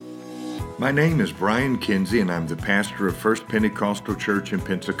My name is Brian Kinsey, and I'm the pastor of First Pentecostal Church in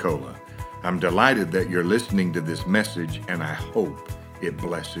Pensacola. I'm delighted that you're listening to this message, and I hope it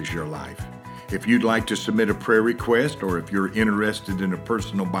blesses your life. If you'd like to submit a prayer request, or if you're interested in a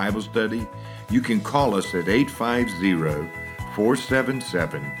personal Bible study, you can call us at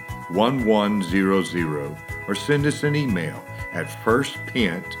 850-477-1100 or send us an email at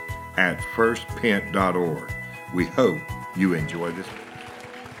firstpent@firstpent.org. We hope you enjoy this.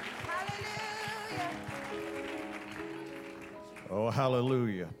 Oh,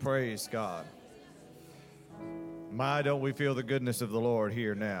 hallelujah. Praise God. My, don't we feel the goodness of the Lord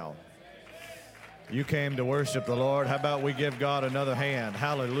here now. You came to worship the Lord. How about we give God another hand?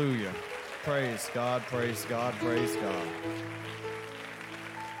 Hallelujah. Praise God, praise God, praise God.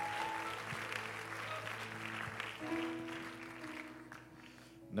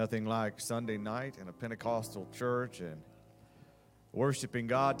 Nothing like Sunday night in a Pentecostal church and worshiping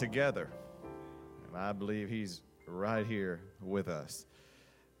God together. And I believe He's right here with us.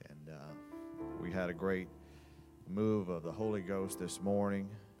 And we had a great move of the Holy Ghost this morning.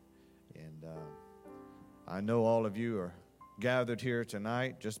 And I know all of you are gathered here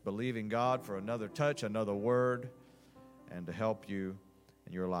tonight just believing God for another touch, another word, and to help you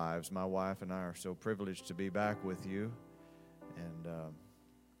in your lives. My wife and I are so privileged to be back with you, and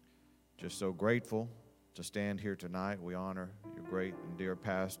just so grateful to stand here tonight. We honor your great and dear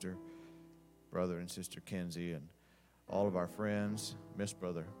pastor, Brother and Sister Kinsey, and all of our friends. Miss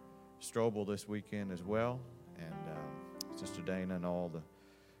Brother Strobel this weekend as well, and Sister Dana and all the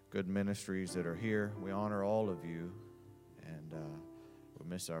good ministries that are here. We honor all of you, and we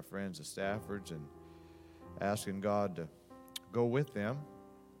miss our friends the Staffords, and asking God to go with them.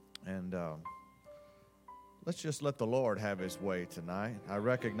 And let's just let the Lord have His way tonight. I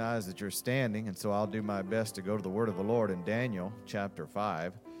recognize that you're standing, and so I'll do my best to go to the Word of the Lord in Daniel chapter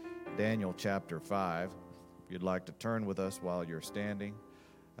 5. Daniel chapter 5. If you'd like to turn with us while you're standing.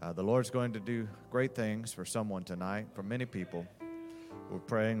 The Lord's going to do great things for someone tonight, for many people. We're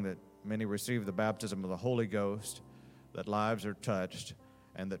praying that many receive the baptism of the Holy Ghost, that lives are touched,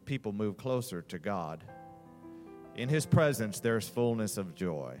 and that people move closer to God. In His presence, there's fullness of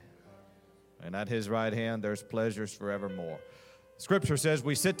joy. And at His right hand, there's pleasures forevermore. Scripture says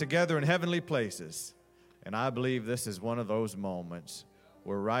we sit together in heavenly places. And I believe this is one of those moments.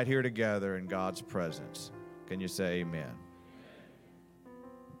 We're right here together in God's presence. Can you say amen?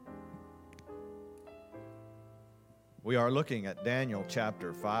 We are looking at Daniel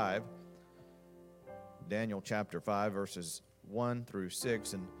chapter 5. Daniel chapter 5, verses 1 through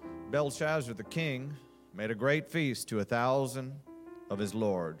 6. And Belshazzar the king made a great feast to 1,000 of his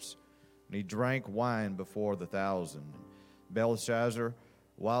lords, and he drank wine before the 1,000. Belshazzar,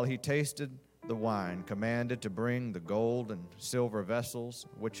 while he tasted the wine, commanded to bring the gold and silver vessels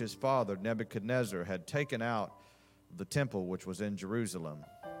which his father Nebuchadnezzar had taken out of the temple which was in Jerusalem,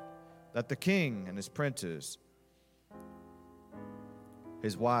 that the king and his princes,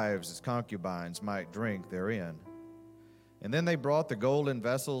 his wives, his concubines, might drink therein. And then they brought the golden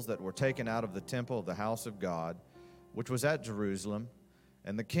vessels that were taken out of the temple of the house of God, which was at Jerusalem,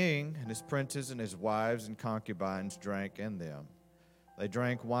 and the king and his princes and his wives and concubines drank in them. They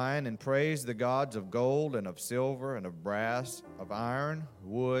drank wine and praised the gods of gold and of silver and of brass, of iron,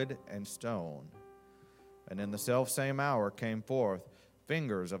 wood, and stone. And in the selfsame hour came forth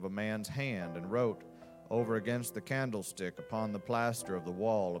fingers of a man's hand, and wrote over against the candlestick upon the plaster of the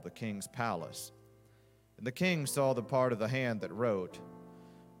wall of the king's palace. And the king saw the part of the hand that wrote,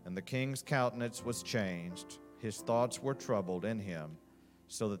 and the king's countenance was changed. His thoughts were troubled in him,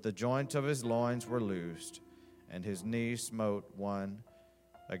 so that the joints of his loins were loosed, and his knees smote one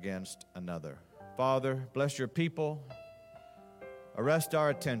against another. Father, bless your people. Arrest our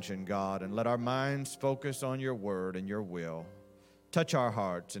attention, God, and let our minds focus on your word and your will. Touch our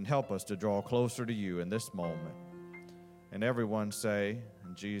hearts and help us to draw closer to you in this moment. And everyone say,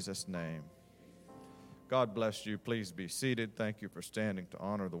 in Jesus' name. God bless you. Please be seated. Thank you for standing to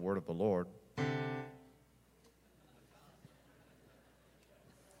honor the word of the Lord.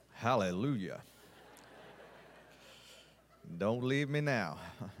 Hallelujah. Don't leave me now.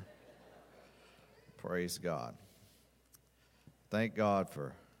 Praise God. Thank God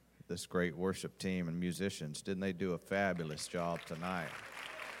for this great worship team and musicians. Didn't they do a fabulous job tonight?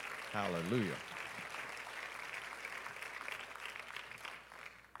 Hallelujah.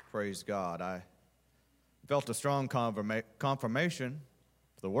 Praise God. I felt a strong confirmation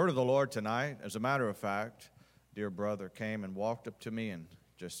for the word of the Lord tonight. As a matter of fact, dear brother came and walked up to me and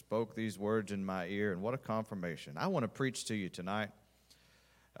just spoke these words in my ear, and what a confirmation. I want to preach to you tonight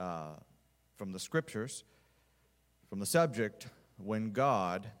from the scriptures, from the subject, when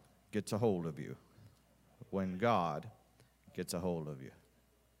God gets a hold of you. When God gets a hold of you.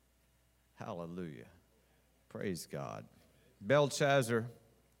 Hallelujah. Praise God. Belshazzar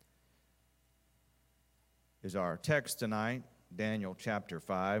is our text tonight, Daniel chapter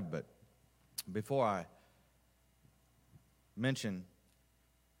 5. But before I mention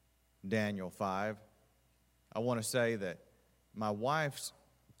Daniel 5, I want to say that my wife's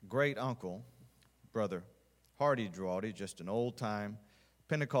great uncle, Brother Hardy Drawdy, just an old-time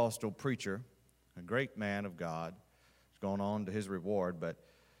Pentecostal preacher, a great man of God, has gone on to his reward, but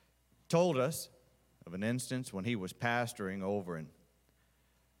told us of an instance when he was pastoring over in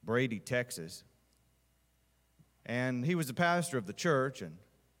Brady, Texas. And he was the pastor of the church and,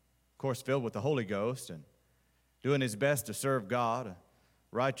 of course, filled with the Holy Ghost and doing his best to serve God, a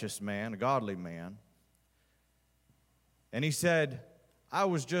righteous man, a godly man. And he said, I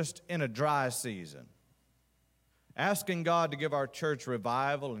was just in a dry season, asking God to give our church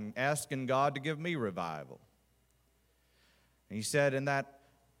revival and asking God to give me revival. And he said, in that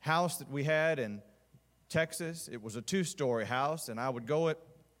house that we had in Texas, it was a 2-story house, and I would go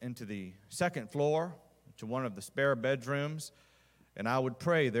into the second floor to one of the spare bedrooms, and I would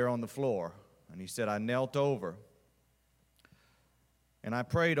pray there on the floor. And he said, I knelt over, and I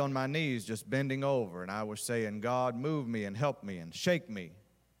prayed on my knees, just bending over, and I was saying, God, move me and help me and shake me.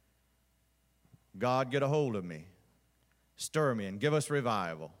 God, get a hold of me. Stir me and give us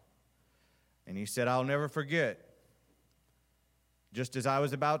revival. And he said, I'll never forget. Just as I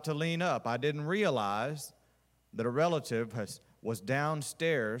was about to lean up, I didn't realize that a relative was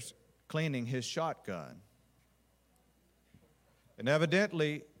downstairs cleaning his shotgun. And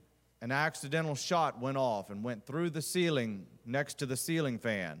evidently, an accidental shot went off and went through the ceiling next to the ceiling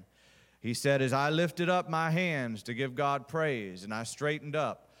fan. He said, as I lifted up my hands to give God praise and I straightened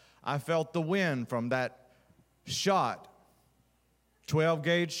up, I felt the wind from that shot,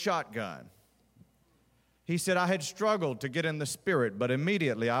 12-gauge shotgun. He said, I had struggled to get in the Spirit, but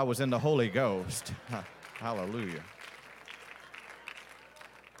immediately I was in the Holy Ghost. Hallelujah.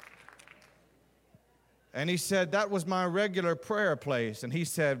 And he said, that was my regular prayer place. And he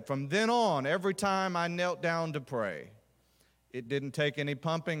said, from then on, every time I knelt down to pray, it didn't take any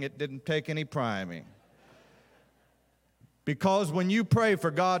pumping, it didn't take any priming. Because when you pray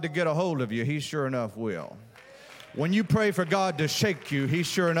for God to get a hold of you, He sure enough will. When you pray for God to shake you, He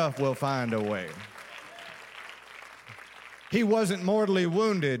sure enough will find a way. He wasn't mortally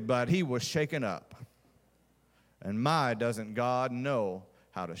wounded, but he was shaken up. And my, doesn't God know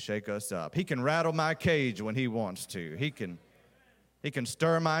how to shake us up. He can rattle my cage when He wants to. He can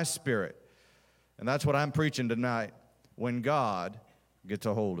stir my spirit. And that's what I'm preaching tonight. When God gets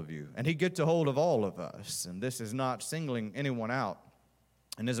a hold of you. And He gets a hold of all of us. And this is not singling anyone out.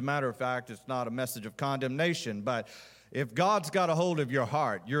 And as a matter of fact, it's not a message of condemnation. But if God's got a hold of your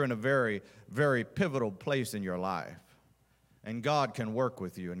heart, you're in a very, very pivotal place in your life. And God can work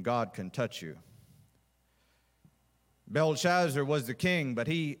with you, and God can touch you. Belshazzar was the king, but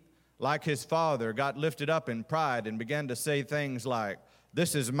he, like his father, got lifted up in pride and began to say things like,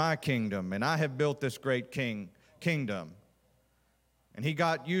 this is my kingdom, and I have built this great kingdom. And he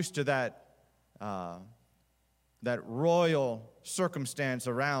got used to that royal circumstance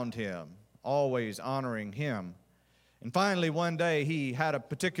around him, always honoring him. And finally, one day, he had a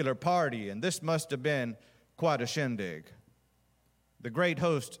particular party, and this must have been quite a shindig. The great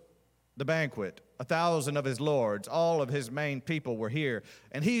host, the banquet, 1,000 of his lords, all of his main people were here.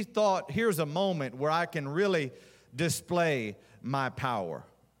 And he thought, here's a moment where I can really display my power.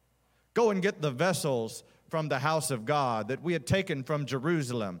 Go and get the vessels from the house of God that we had taken from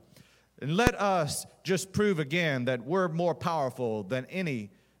Jerusalem. And let us just prove again that we're more powerful than any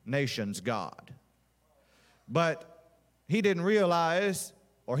nation's God. But he didn't realize,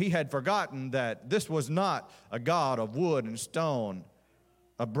 or he had forgotten, that this was not a God of wood and stone,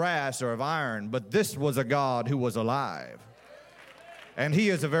 of brass or of iron, but this was a God who was alive. And He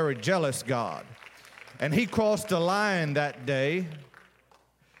is a very jealous God. And he crossed a line that day.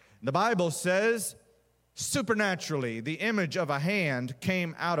 The Bible says, supernaturally, the image of a hand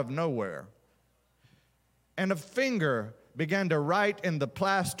came out of nowhere. And a finger began to write in the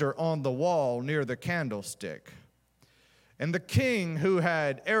plaster on the wall near the candlestick. And the king, who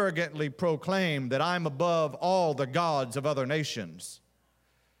had arrogantly proclaimed that I'm above all the gods of other nations,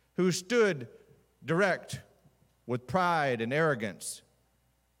 who stood direct with pride and arrogance,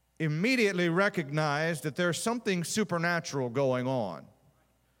 immediately recognized that there's something supernatural going on.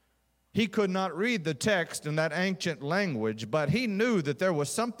 He could not read the text in that ancient language, but he knew that there was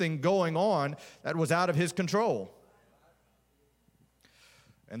something going on that was out of his control.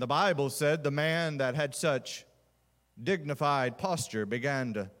 And the Bible said the man that had such dignified posture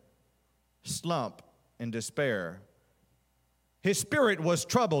began to slump in despair. His spirit was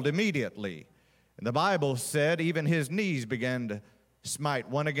troubled immediately. And the Bible said even his knees began to smite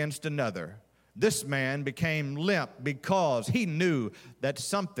one against another. This man became limp because he knew that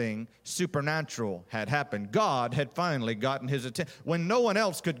something supernatural had happened. God had finally gotten his attention. When no one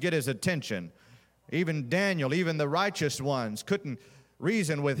else could get his attention, even Daniel, even the righteous ones couldn't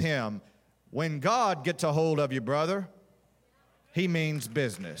reason with him. When God gets a hold of you, brother, he means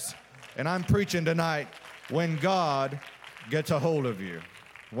business. And I'm preaching tonight, when God gets a hold of you.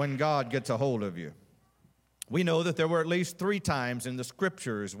 When God gets a hold of you. We know that there were at least 3 times in the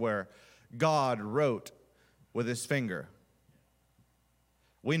scriptures where God wrote with his finger.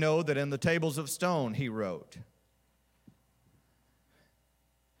 We know that in the tables of stone he wrote.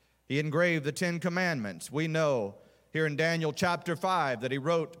 He engraved the 10 commandments. We know here in Daniel chapter 5 that he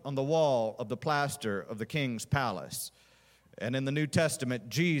wrote on the wall of the plaster of the king's palace. And in the New Testament,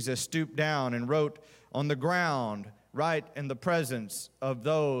 Jesus stooped down and wrote on the ground right in the presence of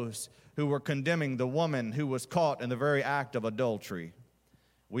those who were condemning the woman who was caught in the very act of adultery.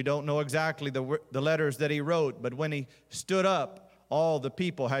 We don't know exactly the letters that he wrote, but when he stood up, all the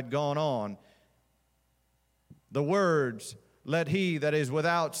people had gone on. The words, "Let he that is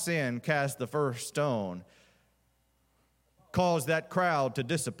without sin cast the first stone," caused that crowd to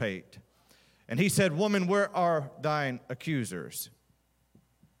dissipate. And he said, "Woman, where are thine accusers?"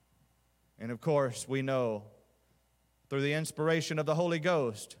 And of course, we know through the inspiration of the Holy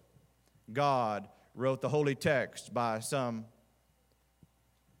Ghost, God wrote the holy text by some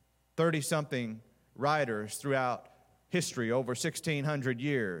 30-something writers throughout history, over 1,600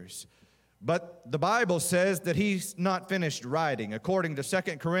 years. But the Bible says that he's not finished writing. According to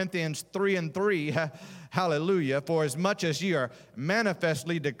 2 Corinthians 3:3, hallelujah, "For as much as ye are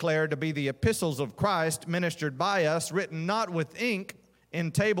manifestly declared to be the epistles of Christ, ministered by us, written not with ink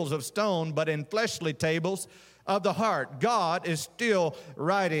in tables of stone, but in fleshly tables of the heart." God is still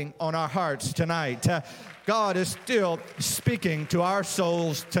writing on our hearts tonight. God is still speaking to our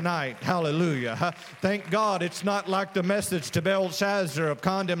souls tonight. Hallelujah. Thank God it's not like the message to Belshazzar of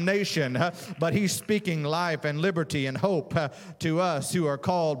condemnation, but he's speaking life and liberty and hope to us who are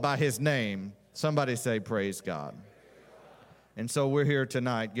called by his name. Somebody say, praise God. And so we're here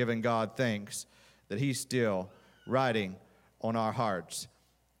tonight giving God thanks that he's still writing on our hearts.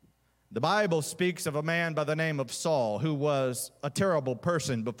 The Bible speaks of a man by the name of Saul who was a terrible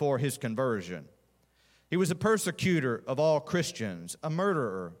person before his conversion. He was a persecutor of all Christians, a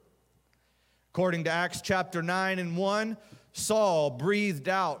murderer. According to Acts chapter 9:1, Saul breathed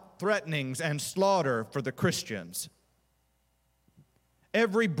out threatenings and slaughter for the Christians.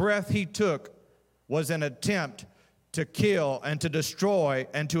 Every breath he took was an attempt to kill and to destroy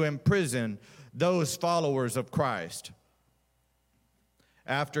and to imprison those followers of Christ.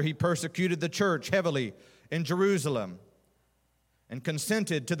 After he persecuted the church heavily in Jerusalem and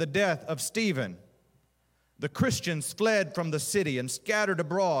consented to the death of Stephen, the Christians fled from the city and scattered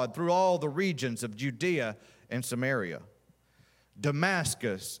abroad through all the regions of Judea and Samaria.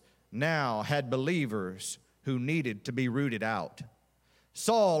 Damascus now had believers who needed to be rooted out.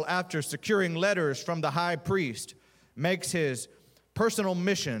 Saul, after securing letters from the high priest, makes his personal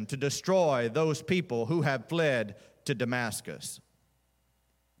mission to destroy those people who have fled to Damascus.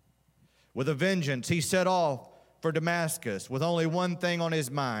 With a vengeance, he set off for Damascus with only one thing on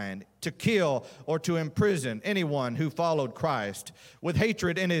his mind: to kill or to imprison anyone who followed Christ. With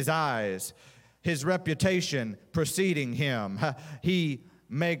hatred in his eyes, his reputation preceding him, he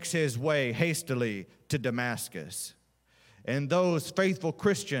makes his way hastily to Damascus. And those faithful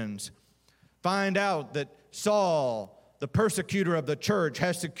Christians find out that Saul, the persecutor of the church,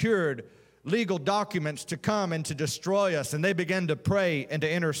 has secured legal documents to come and to destroy us, and they begin to pray and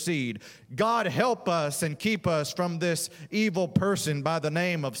to intercede. God, help us and keep us from this evil person by the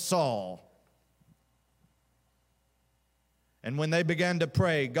name of Saul. And when they began to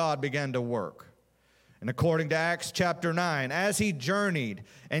pray, God began to work. And according to Acts chapter 9, as he journeyed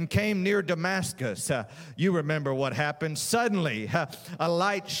and came near Damascus, you remember what happened. Suddenly, a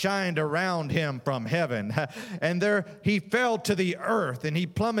light shined around him from heaven. And there he fell to the earth and he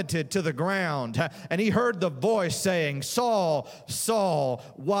plummeted to the ground. And he heard the voice saying, "Saul, Saul,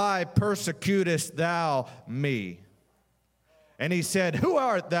 why persecutest thou me?" And he said, "Who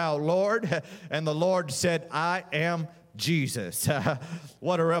art thou, Lord?" And the Lord said, "I am Jesus."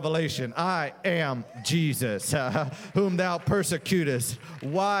 What a revelation. "I am Jesus, whom thou persecutest.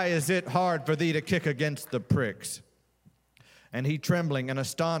 Why is it hard for thee to kick against the pricks?" And he, trembling and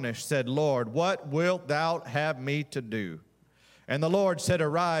astonished, said, "Lord, what wilt thou have me to do?" And the Lord said,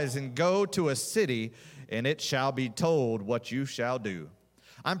 "Arise and go to a city, and it shall be told what you shall do."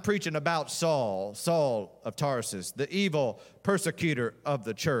 I'm preaching about Saul of Tarsus, the evil persecutor of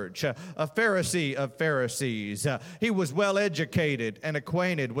the church, a Pharisee of Pharisees. He was well educated and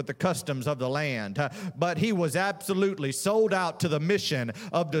acquainted with the customs of the land, but he was absolutely sold out to the mission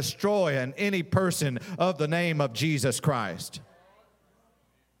of destroying any person of the name of Jesus Christ.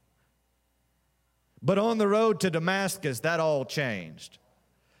 But on the road to Damascus, that all changed.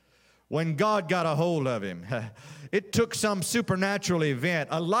 When God got a hold of him, it took some supernatural event,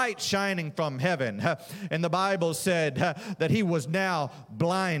 a light shining from heaven. And the Bible said that he was now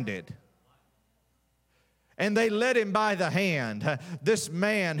blinded. And they led him by the hand. This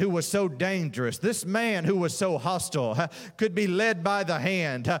man who was so dangerous, this man who was so hostile, could be led by the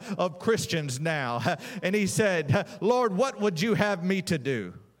hand of Christians now. And he said, Lord, what would you have me to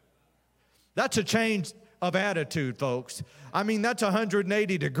do? That's a change of attitude, folks. I mean, that's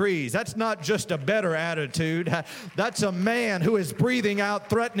 180 degrees. That's not just a better attitude. That's a man who is breathing out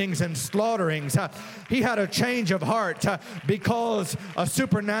threatenings and slaughterings. He had a change of heart because a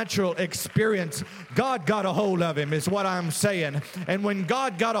supernatural experience. God got a hold of him, is what I'm saying. And when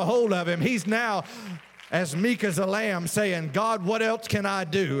God got a hold of him, he's now as meek as a lamb, saying, God, what else can I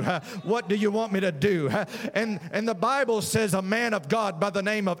do? What do you want me to do? And the Bible says a man of God by the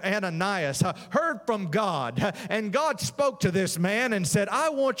name of Ananias heard from God, and God spoke to this man and said, I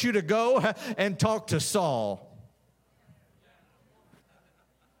want you to go and talk to Saul.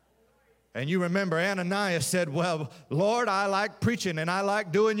 And you remember Ananias said, well, Lord, I like preaching and I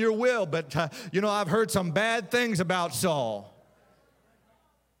like doing your will, but I've heard some bad things about Saul.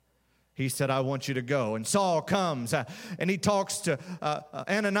 He said, I want you to go. And Saul comes and he talks to,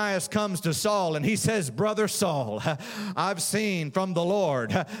 Ananias comes to Saul and he says, Brother Saul, I've seen from the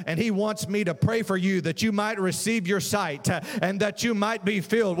Lord and he wants me to pray for you that you might receive your sight and that you might be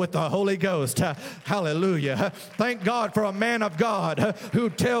filled with the Holy Ghost. Hallelujah. Thank God for a man of God who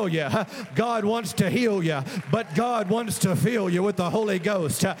tell you God wants to heal you, but God wants to fill you with the Holy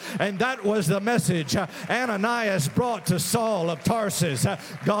Ghost. And that was the message Ananias brought to Saul of Tarsus.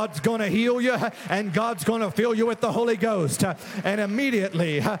 God's going to heal you, and God's going to fill you with the Holy Ghost. And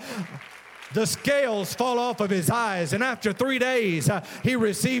immediately, the scales fall off of his eyes, and after 3 days, he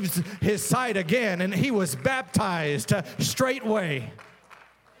receives his sight again, and he was baptized straightway.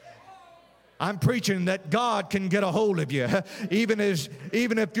 I'm preaching that God can get a hold of you. Even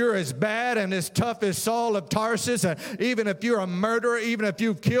if you're as bad and as tough as Saul of Tarsus, even if you're a murderer, even if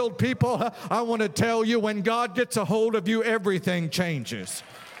you've killed people, I want to tell you, when God gets a hold of you, everything changes.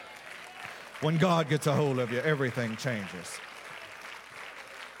 When God gets a hold of you, everything changes.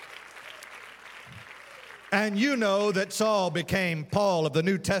 And you know that Saul became Paul of the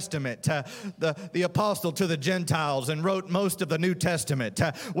New Testament, the apostle to the Gentiles, and wrote most of the New Testament.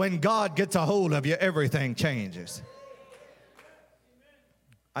 When God gets a hold of you, everything changes.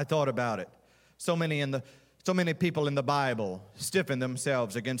 I thought about it. So many people in the Bible stiffened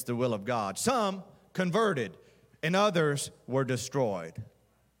themselves against the will of God. Some converted, and others were destroyed.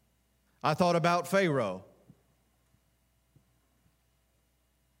 I thought about Pharaoh,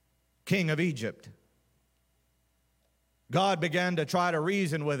 king of Egypt. God began to try to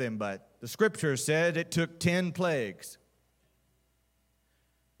reason with him, but the scripture said it took 10 plagues.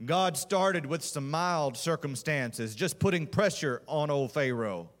 God started with some mild circumstances, just putting pressure on old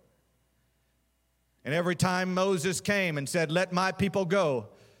Pharaoh. And every time Moses came and said, let my people go,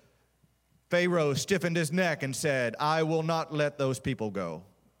 Pharaoh stiffened his neck and said, I will not let those people go.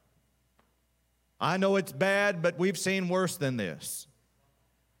 I know it's bad, but we've seen worse than this.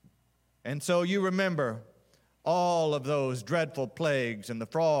 And so you remember all of those dreadful plagues and the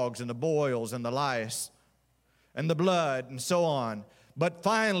frogs and the boils and the lice and the blood and so on. But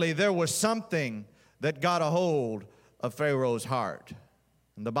finally, there was something that got a hold of Pharaoh's heart.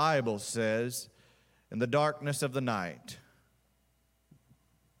 And the Bible says, in the darkness of the night,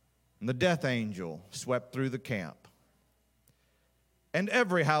 and the death angel swept through the camp. And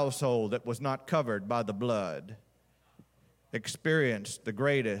every household that was not covered by the blood experienced the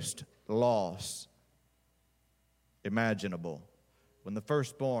greatest loss imaginable, when the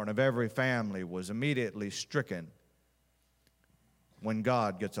firstborn of every family was immediately stricken when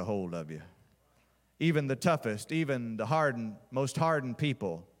God gets a hold of you. Even the toughest, even the most hardened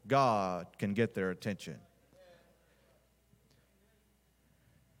people, God can get their attention.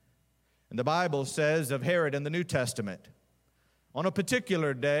 And the Bible says of Herod in the New Testament, on a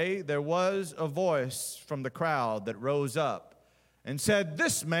particular day, there was a voice from the crowd that rose up and said,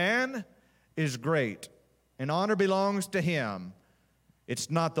 this man is great, and honor belongs to him.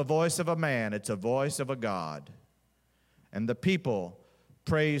 It's not the voice of a man, it's a voice of a God. And the people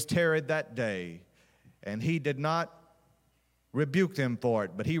praised Herod that day, and he did not rebuked him for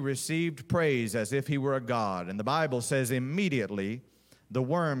it, but he received praise as if he were a god. And the Bible says immediately the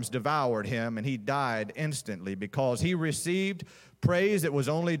worms devoured him, and he died instantly because he received praise that was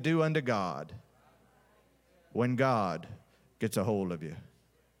only due unto God. When God gets a hold of you,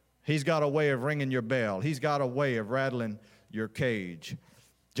 He's got a way of ringing your bell. He's got a way of rattling your cage.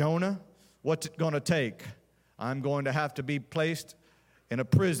 Jonah, what's it going to take? I'm going to have to be placed in a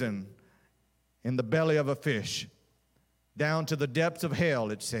prison in the belly of a fish, down to the depths of hell,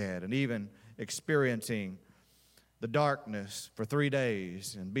 it said, and even experiencing the darkness for 3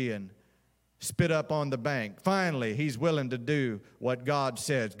 days and being spit up on the bank. Finally, he's willing to do what God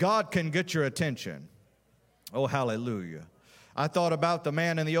says. God can get your attention. Oh, hallelujah. I thought about the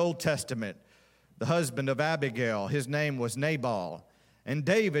man in the Old Testament, the husband of Abigail. His name was Nabal. And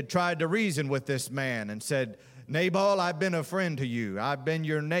David tried to reason with this man and said, Nabal, I've been a friend to you. I've been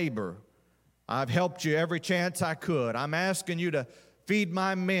your neighbor. I've helped you every chance I could. I'm asking you to feed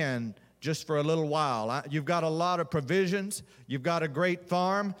my men just for a little while. You've got a lot of provisions. You've got a great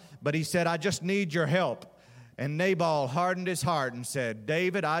farm. But he said, I just need your help. And Nabal hardened his heart and said,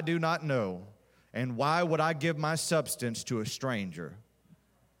 David, I do not know. And why would I give my substance to a stranger?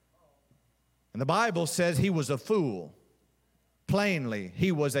 And the Bible says he was a fool. Plainly,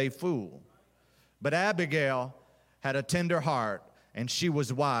 he was a fool. But Abigail had a tender heart, and she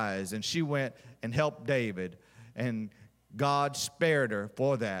was wise, and she went and helped David, and God spared her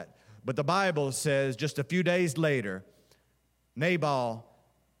for that. But the Bible says just a few days later, Nabal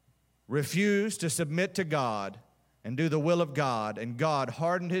refused to submit to God and do the will of God, and God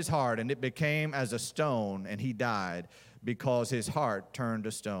hardened his heart, and it became as a stone, and he died because his heart turned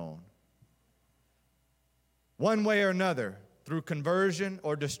to stone. One way or another, through conversion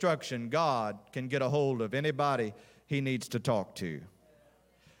or destruction, God can get a hold of anybody He needs to talk to.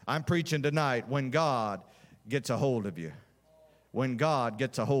 I'm preaching tonight when God gets a hold of you. When God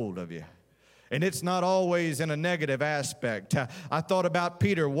gets a hold of you. And it's not always in a negative aspect. I thought about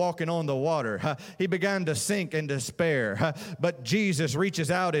Peter walking on the water. He began to sink in despair. But Jesus reaches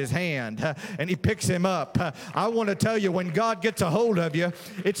out his hand and he picks him up. I want to tell you, when God gets a hold of you,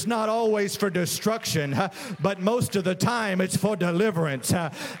 it's not always for destruction, but most of the time it's for deliverance.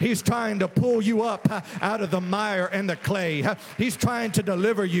 He's trying to pull you up out of the mire and the clay. He's trying to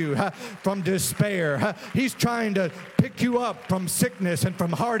deliver you from despair. He's trying to pick you up from sickness and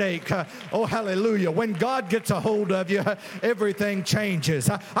from heartache. Oh, hallelujah. When God gets a hold of you, everything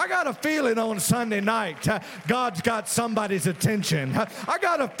changes. I got a feeling on Sunday night, God's got somebody's attention. I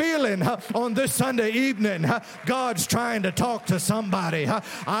got a feeling on this Sunday evening, God's trying to talk to somebody.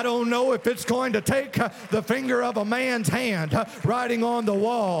 I don't know if it's going to take the finger of a man's hand writing on the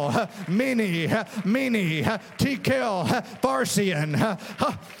wall, Mene, Tekel, Pharsian.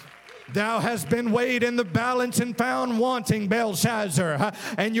 Thou hast been weighed in the balance and found wanting, Belshazzar,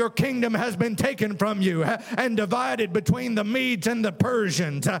 and your kingdom has been taken from you and divided between the Medes and the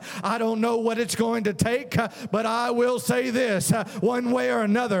Persians. I don't know what it's going to take, but I will say this, one way or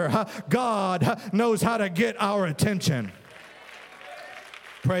another, God knows how to get our attention.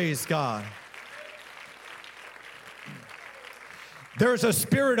 Praise God. There's a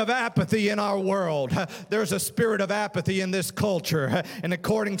spirit of apathy in our world. There's a spirit of apathy in this culture. And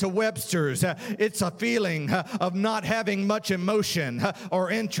according to Webster's, it's a feeling of not having much emotion or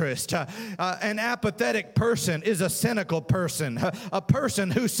interest. An apathetic person is a cynical person, a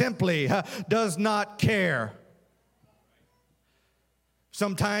person who simply does not care.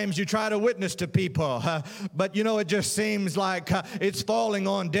 Sometimes you try to witness to people, but you know, it just seems like it's falling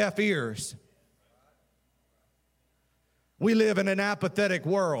on deaf ears. We live in an apathetic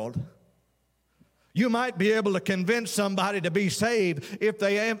world. You might be able to convince somebody to be saved if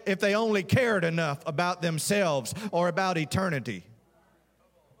they only cared enough about themselves or about eternity.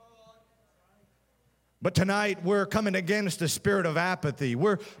 But tonight we're coming against the spirit of apathy.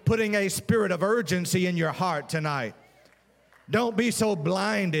 We're putting a spirit of urgency in your heart tonight. Don't be so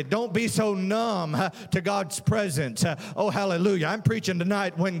blinded. Don't be so numb to God's presence. Oh, hallelujah. I'm preaching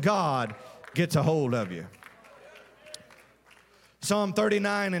tonight when God gets a hold of you. Psalm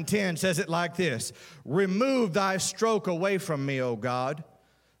 39:10 says it like this: remove thy stroke away from me, O God,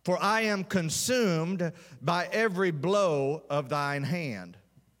 for I am consumed by every blow of thine hand.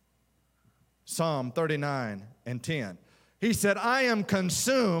 Psalm 39:10. He said, I am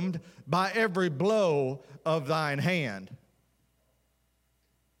consumed by every blow of thine hand.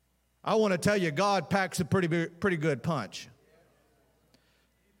 I want to tell you, God packs a pretty good punch.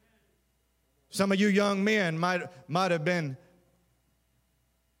 Some of you young men might have been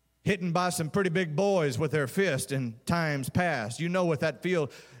hitting by some pretty big boys with their fist in times past. You know what that feels.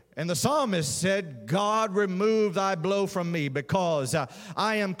 And the psalmist said, God, remove thy blow from me, because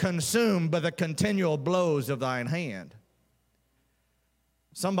I am consumed by the continual blows of thine hand.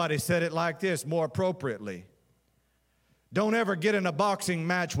 Somebody said it like this more appropriately. Don't ever get in a boxing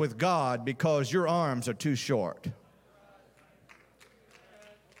match with God because your arms are too short.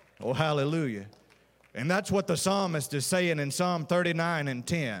 Oh, hallelujah. And that's what the psalmist is saying in Psalm 39 and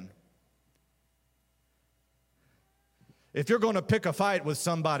 10. If you're going to pick a fight with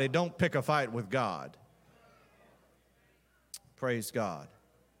somebody, don't pick a fight with God. Praise God.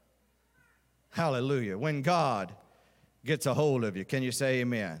 Hallelujah. When God gets a hold of you, can you say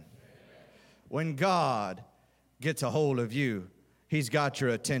amen? When God gets a hold of you, He's got your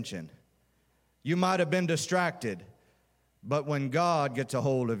attention. You might have been distracted, but when God gets a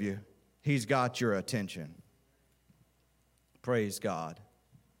hold of you, He's got your attention. Praise God.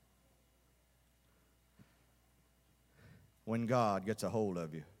 When God gets a hold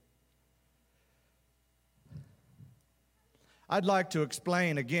of you. I'd like to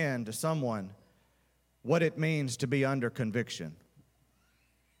explain again to someone what it means to be under conviction.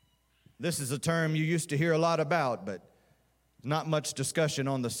 This is a term you used to hear a lot about, but not much discussion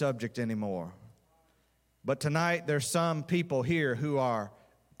on the subject anymore. But tonight there's some people here who are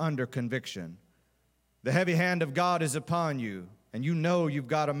under conviction. The heavy hand of God is upon you, and you know you've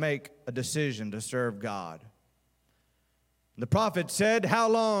got to make a decision to serve God. The prophet said, how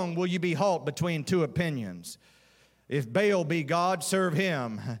long will you be halt between two opinions? If Baal be God, serve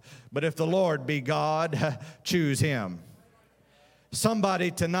him. But if the Lord be God, choose him.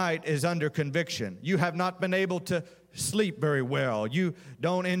 Somebody tonight is under conviction. You have not been able to sleep very well. You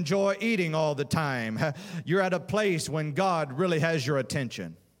don't enjoy eating all the time. You're at a place when God really has your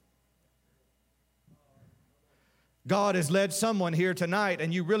attention. God has led someone here tonight,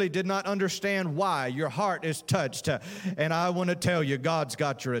 and you really did not understand why. Your heart is touched, and I want to tell you, God's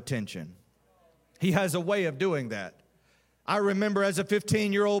got your attention. He has a way of doing that. I remember as a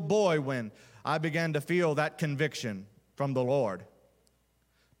 15-year-old boy when I began to feel that conviction from the Lord.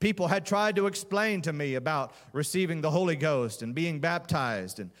 People had tried to explain to me about receiving the Holy Ghost and being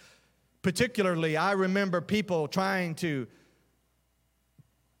baptized, and particularly I remember people trying to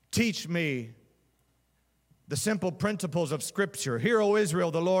teach me the simple principles of Scripture. Hear, O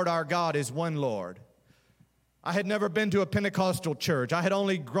Israel, the Lord our God is one Lord. I had never been to a Pentecostal church. I had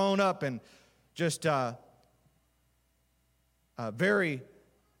only grown up in just very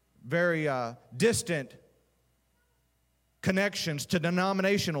distant connections to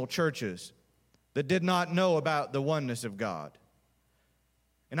denominational churches that did not know about the oneness of God.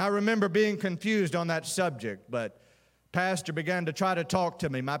 And I remember being confused on that subject, but pastor began to try to talk to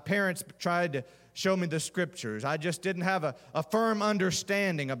me. My parents tried to show me the Scriptures. I just didn't have a firm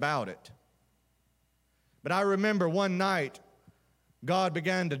understanding about it. But I remember one night, God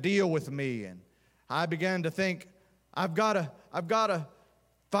began to deal with me, and I began to think, I've got to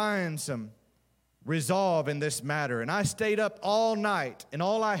find some resolve in this matter. And I stayed up all night, and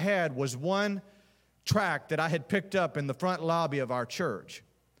all I had was one tract that I had picked up in the front lobby of our church.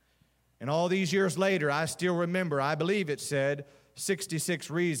 And all these years later, I still remember, I believe it said, 66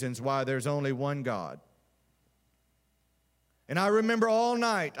 reasons why there's only one God. And I remember all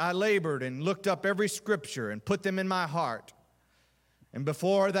night I labored and looked up every Scripture and put them in my heart. And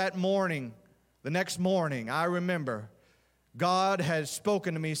before that morning, the next morning, I remember God has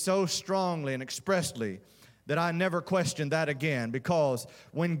spoken to me so strongly and expressly that I never questioned that again, because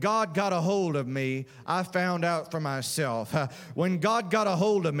when God got a hold of me, I found out for myself. When God got a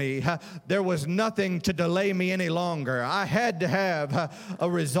hold of me, there was nothing to delay me any longer. I had to have a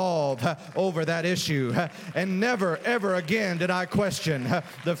resolve over that issue. And never, ever again did I question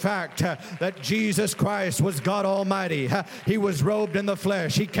the fact that Jesus Christ was God Almighty. He was robed in the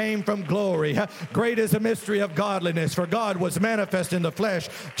flesh. He came from glory. Great is the mystery of godliness, for God was manifest in the flesh,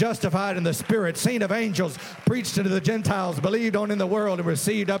 justified in the Spirit, seen of angels, preached unto the Gentiles, believed on in the world, and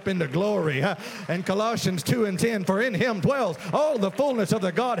received up into glory. And Colossians 2 and 10, for in him dwells all the fullness of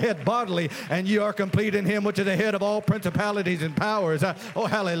the Godhead bodily, and you are complete in him, which is the head of all principalities and powers. Oh,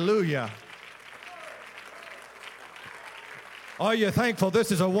 hallelujah. Are you thankful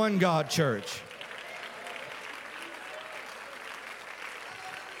this is a one God church?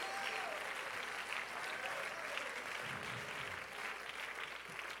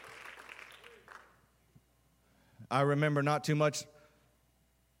 I remember not too much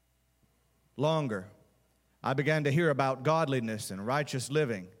longer, I began to hear about godliness and righteous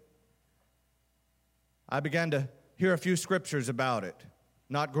living. I began to hear a few scriptures about it.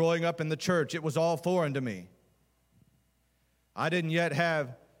 Not growing up in the church, it was all foreign to me. I didn't yet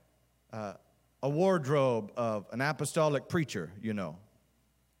have a wardrobe of an apostolic preacher, you know.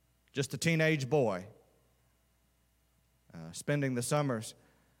 just a teenage boy, spending the summers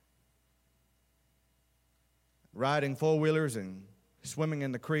riding four-wheelers and swimming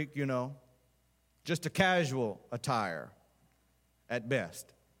in the creek, you know, just a casual attire at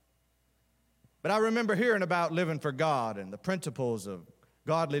best. But I remember hearing about living for God and the principles of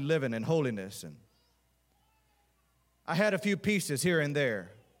godly living and holiness, and I had a few pieces here and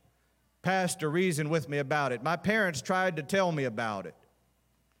there. Pastor reasoned with me about it. My parents tried to tell me about it.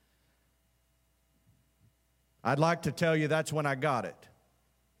 I'd like to tell you that's when I got it.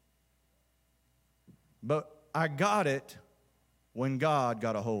 But I got it when God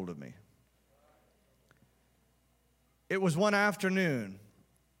got a hold of me. It was one afternoon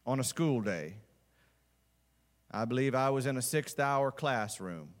on a school day. I believe I was in a 6th-hour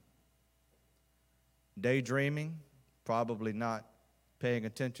classroom, daydreaming, probably not paying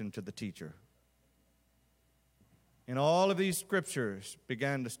attention to the teacher. And all of these scriptures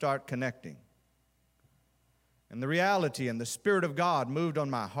began to start connecting. And the reality and the Spirit of God moved on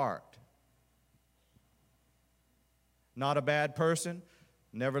my heart. Not a bad person,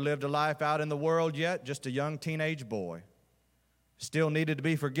 never lived a life out in the world yet, just a young teenage boy. Still needed to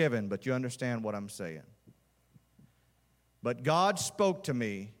be forgiven, but you understand what I'm saying. But God spoke to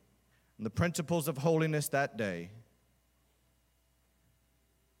me in the principles of holiness that day.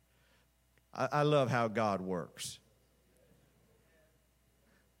 I love how God works.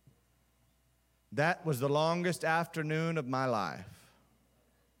 That was the longest afternoon of my life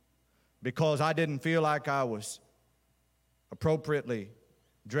because I didn't feel like I was appropriately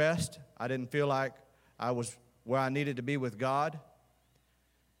dressed. I didn't feel like I was where I needed to be with God.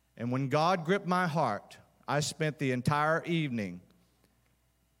 And when God gripped my heart, I spent the entire evening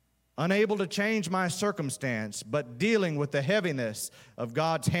unable to change my circumstance, but dealing with the heaviness of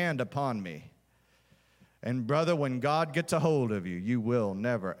God's hand upon me. And brother, when God gets a hold of you, you will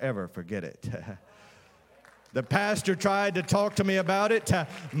never, ever forget it. The pastor tried to talk to me about it.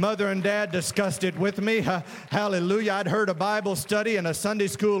 Mother and Dad discussed it with me. Hallelujah. I'd heard a Bible study and a Sunday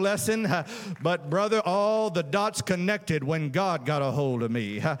school lesson. But brother, all the dots connected when God got a hold of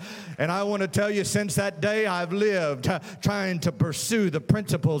me. And I want to tell you, since that day, I've lived trying to pursue the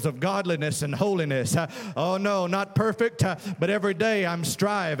principles of godliness and holiness. Oh no, not perfect, but every day I'm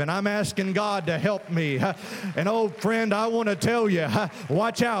striving. I'm asking God to help me. And oh friend, I want to tell you,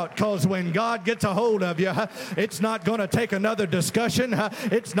 watch out, because when God gets a hold of you, it's not going to take another discussion.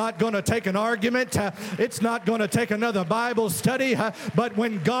 It's not going to take an argument. It's not going to take another Bible study. But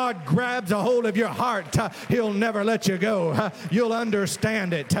when God grabs a hold of your heart, He'll never let you go. You'll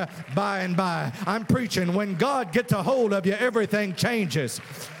understand it by and by. I'm preaching. When God gets a hold of you, everything changes.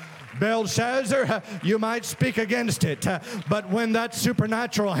 Belshazzar, you might speak against it, but when that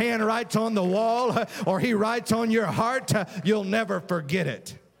supernatural hand writes on the wall or He writes on your heart, you'll never forget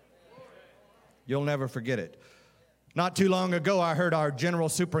it. You'll never forget it. Not too long ago, I heard our general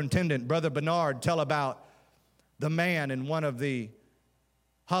superintendent, Brother Bernard, tell about the man in one of the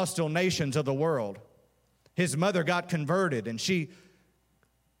hostile nations of the world. His mother got converted, and she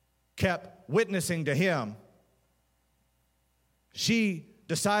kept witnessing to him. She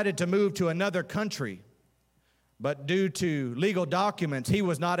decided to move to another country, but due to legal documents, he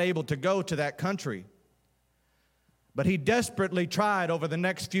was not able to go to that country. But he desperately tried over the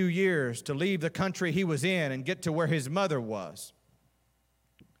next few years to leave the country he was in and get to where his mother was.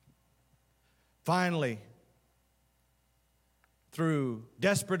 Finally, through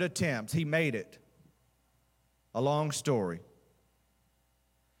desperate attempts, he made it. A long story.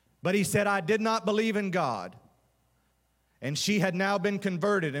 But he said, I did not believe in God. And she had now been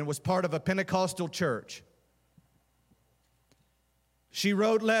converted and was part of a Pentecostal church. She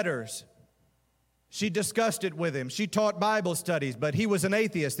wrote letters. She discussed it with him. She taught Bible studies, but he was an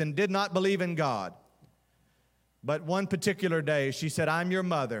atheist and did not believe in God. But one particular day, she said, I'm your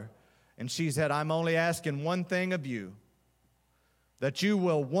mother. And she said, I'm only asking one thing of you, that you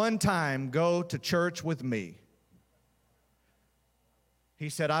will one time go to church with me. He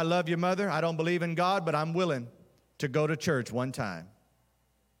said, I love you, mother. I don't believe in God, but I'm willing to go to church one time.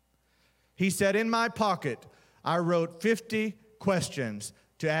 He said, in my pocket, I wrote 50 questions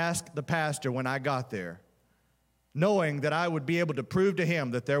to ask the pastor when I got there, knowing that I would be able to prove to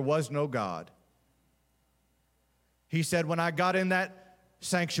him that there was no God. He said, when I got in that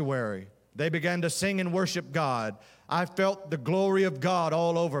sanctuary, they began to sing and worship God. I felt the glory of God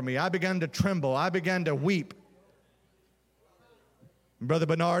all over me. I began to tremble. I began to weep. Brother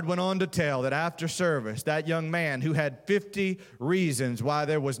Bernard went on to tell that after service, that young man who had 50 reasons why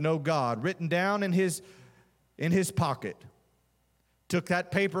there was no God written down in his pocket, took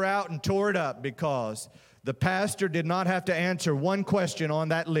that paper out and tore it up because The pastor did not have to answer one question on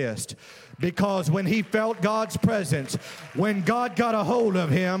that list, because when he felt God's presence, when God got a hold of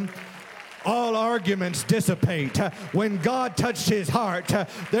him, all arguments dissipate. When God touched his heart,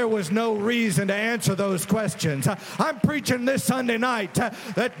 there was no reason to answer those questions. I'm preaching this Sunday night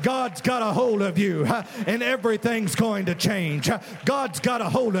that God's got a hold of you and everything's going to change. God's got a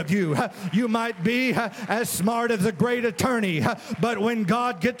hold of you. You might be as smart as a great attorney, but when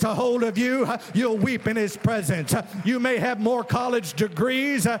God gets a hold of you, you'll weep in his presence. You may have more college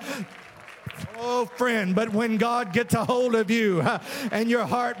degrees, oh, friend, but when God gets a hold of you and your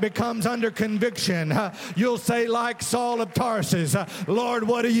heart becomes under conviction, you'll say like Saul of Tarsus, Lord,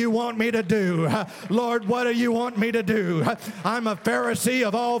 what do you want me to do? Lord, what do you want me to do? I'm a Pharisee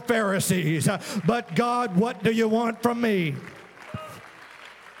of all Pharisees, but God, what do you want from me?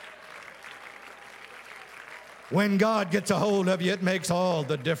 When God gets a hold of you, it makes all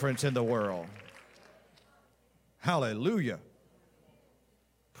the difference in the world. Hallelujah.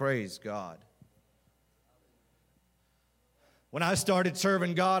 Praise God. When I started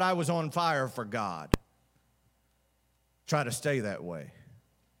serving God, I was on fire for God. Try to stay that way.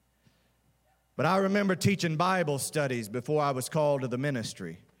 But I remember teaching Bible studies before I was called to the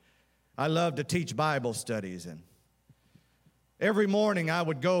ministry. I loved to teach Bible studies, and every morning I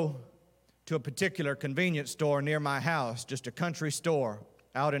would go to a particular convenience store near my house, just a country store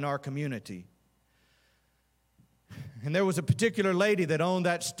out in our community. And there was a particular lady that owned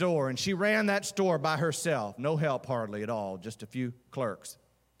that store, and she ran that store by herself. No help hardly at all, just a few clerks.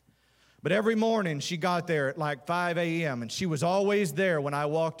 But every morning she got there at like 5 a.m., and she was always there when I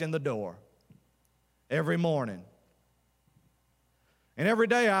walked in the door. Every morning. And every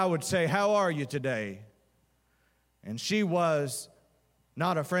day I would say, how are you today? And she was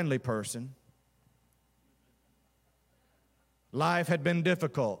not a friendly person. Life had been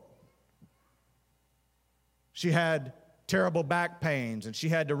difficult. She had terrible back pains, and she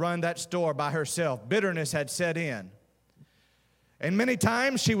had to run that store by herself. Bitterness had set in. And many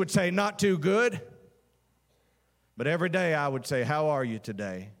times she would say, not too good. But every day I would say, how are you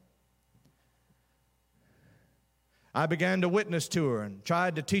today? I began to witness to her and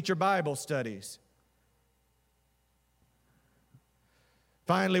tried to teach her Bible studies.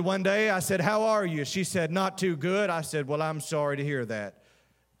 Finally, one day I said, how are you? She said, not too good. I said, well, I'm sorry to hear that.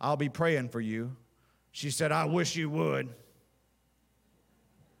 I'll be praying for you. She said, I wish you would.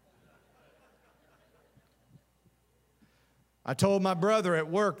 I told my brother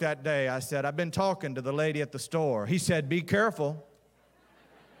at work that day, I said, I've been talking to the lady at the store. He said, be careful.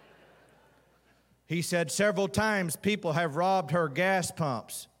 He said, several times people have robbed her gas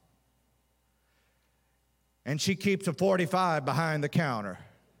pumps. And she keeps a .45 behind the counter,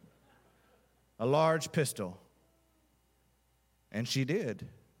 a large pistol. And she did.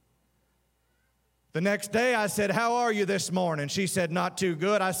 The next day I said, how are you this morning? She said, not too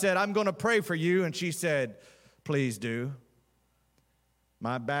good. I said, I'm going to pray for you. And she said, please do.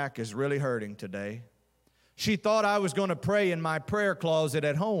 My back is really hurting today. She thought I was going to pray in my prayer closet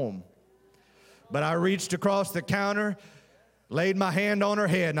at home. But I reached across the counter, laid my hand on her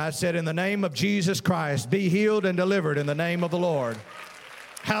head, and I said, in the name of Jesus Christ, be healed and delivered in the name of the Lord.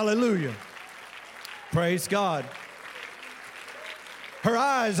 Hallelujah. Praise God. Her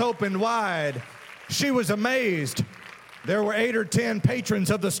eyes opened wide. She was amazed. There were 8 or 10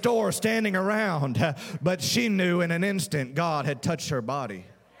 patrons of the store standing around, but she knew in an instant God had touched her body.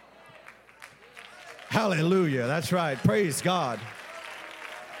 Hallelujah. That's right. Praise God.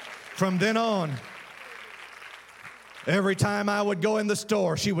 From then on, every time I would go in the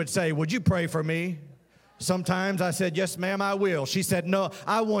store, she would say, would you pray for me? Sometimes I said, yes, ma'am, I will. She said, no,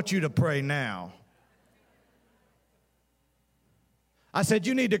 I want you to pray now. I said,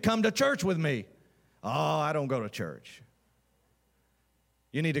 you need to come to church with me. Oh, I don't go to church.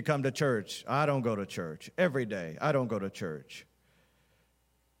 You need to come to church. I don't go to church. Every day, I don't go to church.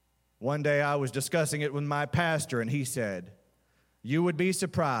 One day I was discussing it with my pastor, and he said, you would be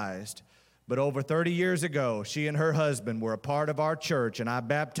surprised, but over 30 years ago, she and her husband were a part of our church, and I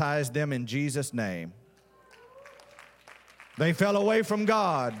baptized them in Jesus' name. They fell away from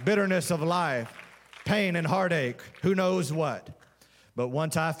God, bitterness of life, pain and heartache, who knows what. But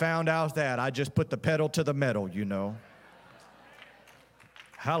once I found out that, I just put the pedal to the metal, you know.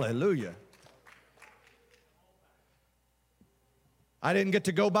 Hallelujah. I didn't get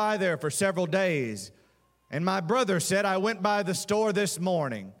to go by there for several days. And my brother said, I went by the store this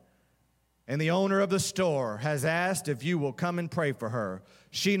morning, and the owner of the store has asked if you will come and pray for her.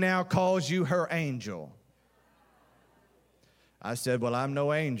 She now calls you her angel. I said, well, I'm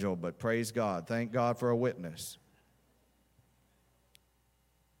no angel, but praise God. Thank God for a witness.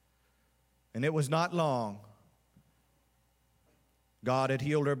 And it was not long. God had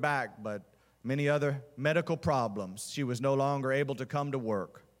healed her back, but many other medical problems. She was no longer able to come to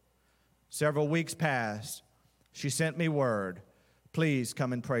work. Several weeks passed. She sent me word, please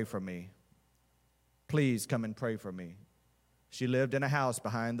come and pray for me. Please come and pray for me. She lived in a house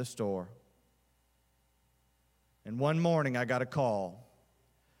behind the store. And one morning I got a call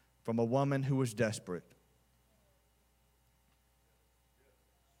from a woman who was desperate.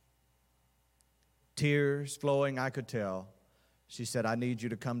 Tears flowing, I could tell. She said, I need you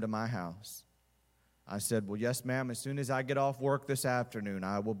to come to my house. I said, well, yes, ma'am. As soon as I get off work this afternoon,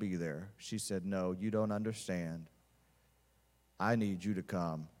 I will be there. She said, no, you don't understand. I need you to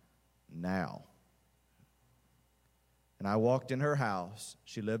come now. And I walked in her house.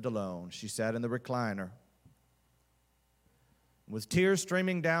 She lived alone. She sat in the recliner. With tears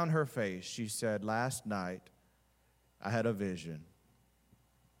streaming down her face, she said, last night I had a vision.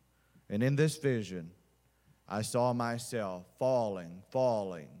 And in this vision, I saw myself falling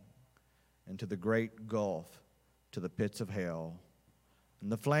into the great gulf, to the pits of hell.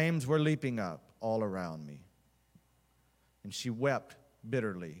 And the flames were leaping up all around me. And she wept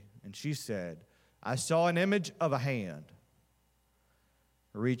bitterly. And she said, I saw an image of a hand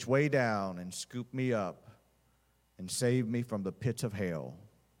reach way down and scoop me up and save me from the pits of hell.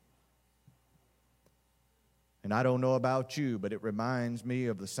 And I don't know about you, but it reminds me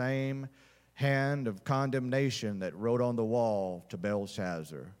of the same hand of condemnation that wrote on the wall to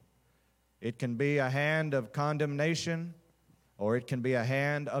Belshazzar. It can be a hand of condemnation, or it can be a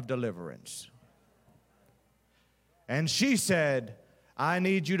hand of deliverance. And she said, I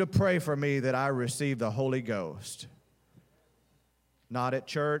need you to pray for me that I receive the Holy Ghost. Not at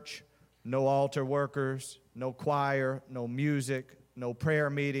church, no altar workers, no choir, no music, no prayer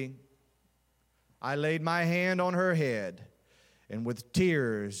meeting. I laid my hand on her head, and with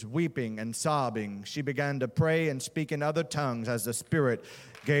tears, weeping and sobbing, she began to pray and speak in other tongues as the Spirit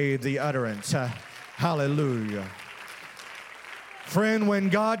gave the utterance. Hallelujah. Friend, when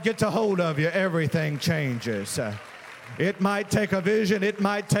God gets a hold of you, everything changes. It might take a vision. It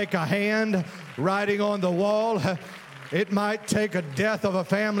might take a hand writing on the wall. It might take a death of a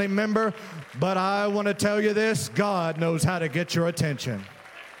family member. But I want to tell you this, God knows how to get your attention.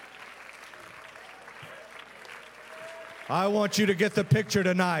 I want you to get the picture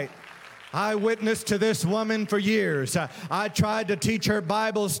tonight. I witnessed to this woman for years. I tried to teach her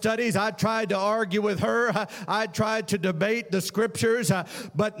Bible studies. I tried to argue with her. I tried to debate the scriptures,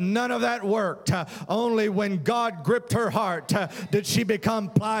 but none of that worked. Only when God gripped her heart did she become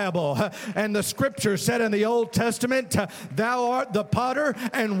pliable. And the scripture said in the Old Testament, thou art the potter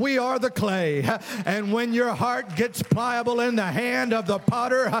and we are the clay. And when your heart gets pliable in the hand of the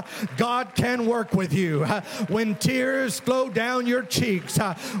potter, God can work with you. When tears flow down your cheeks,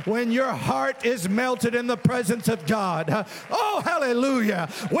 when your heart is melted in the presence of God. Oh, hallelujah.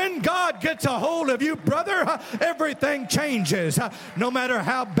 When God gets a hold of you, brother, everything changes. No matter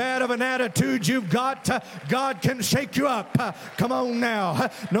how bad of an attitude you've got, God can shake you up. Come on now.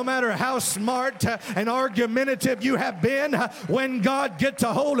 No matter how smart and argumentative you have been, when God gets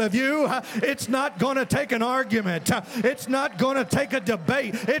a hold of you, it's not going to take an argument. It's not going to take a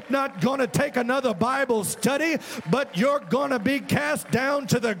debate. It's not going to take another Bible study, but you're going to be cast down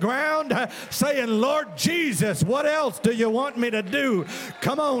to the ground saying, Lord Jesus, what else do you want me to do?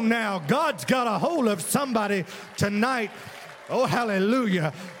 Come on now. God's got a hold of somebody tonight. Oh,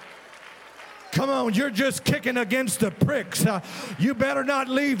 hallelujah. Come on, you're just kicking against the pricks. You better not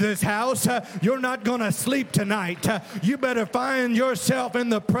leave this house. You're not going to sleep tonight. You better find yourself in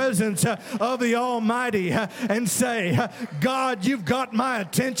the presence of the Almighty and say, God, you've got my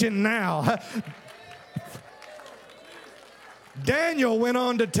attention now. Daniel went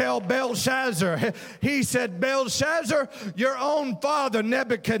on to tell Belshazzar, he said, Belshazzar, your own father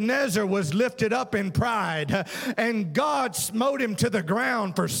Nebuchadnezzar was lifted up in pride, and God smote him to the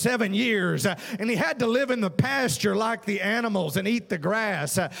ground for 7 years, and he had to live in the pasture like the animals and eat the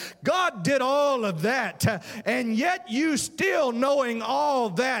grass. God did all of that, and yet you still, knowing all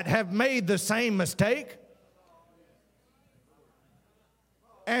that, have made the same mistake.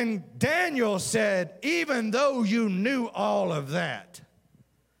 And Daniel said, even though you knew all of that,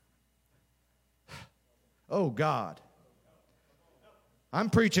 oh God,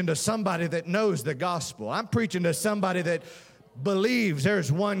 I'm preaching to somebody that knows the gospel. I'm preaching to somebody that believes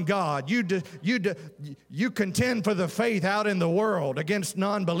there's one God. You contend for the faith out in the world against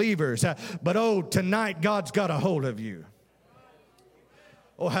non-believers. But oh, tonight God's got a hold of you.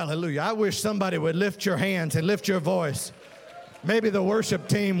 Oh, hallelujah. I wish somebody would lift your hands and lift your voice. Maybe the worship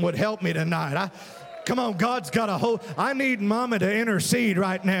team would help me tonight. Come on, God's got a hold. I need mama to intercede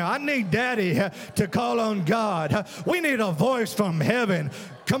right now. I need daddy to call on God. We need a voice from heaven.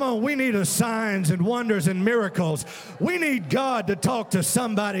 Come on, we need a signs and wonders and miracles. We need God to talk to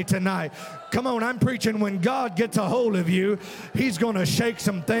somebody tonight. Come on, I'm preaching when God gets a hold of you, he's going to shake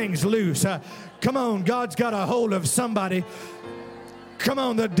some things loose. Come on, God's got a hold of somebody. Come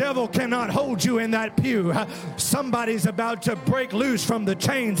on, the devil cannot hold you in that pew. Somebody's about to break loose from the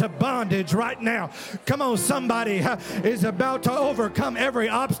chains of bondage right now. Come on, somebody is about to overcome every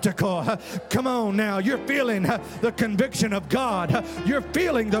obstacle. Come on now, you're feeling the conviction of God. You're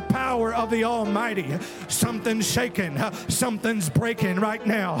feeling the power of the Almighty. Something's shaking, something's breaking right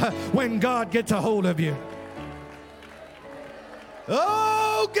now when God gets a hold of you.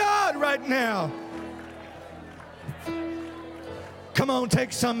 Oh, God, right now. Come on,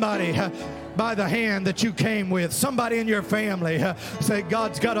 take somebody by the hand that you came with, somebody in your family. Say,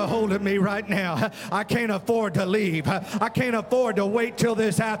 God's got a hold of me right now. I can't afford to leave. I can't afford to wait till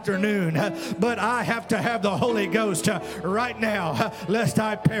this afternoon, but I have to have the Holy Ghost right now, lest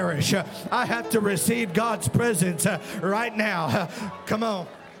I perish. I have to receive God's presence right now. Come on.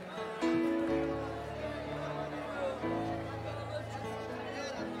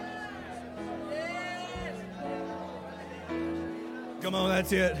 Come on,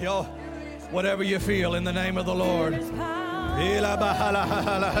 that's it, y'all. Whatever you feel in the name of the Lord. In the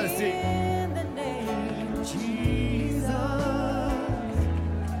name of Jesus,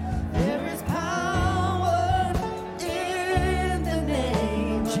 there is power in the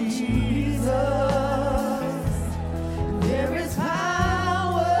name of Jesus. There is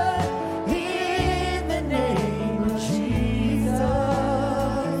power in the name of Jesus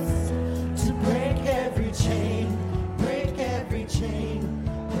to break every chain. Break every chain,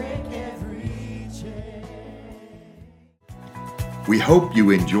 break every chain. We hope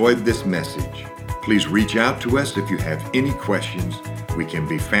you enjoyed this message. Please reach out to us if you have any questions. We can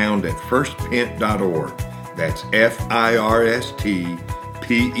be found at firstpent.org. That's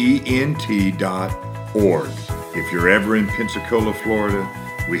FIRSTPENT.org. If you're ever in Pensacola, Florida,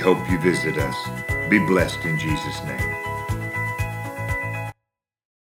 we hope you visit us. Be blessed in Jesus' name.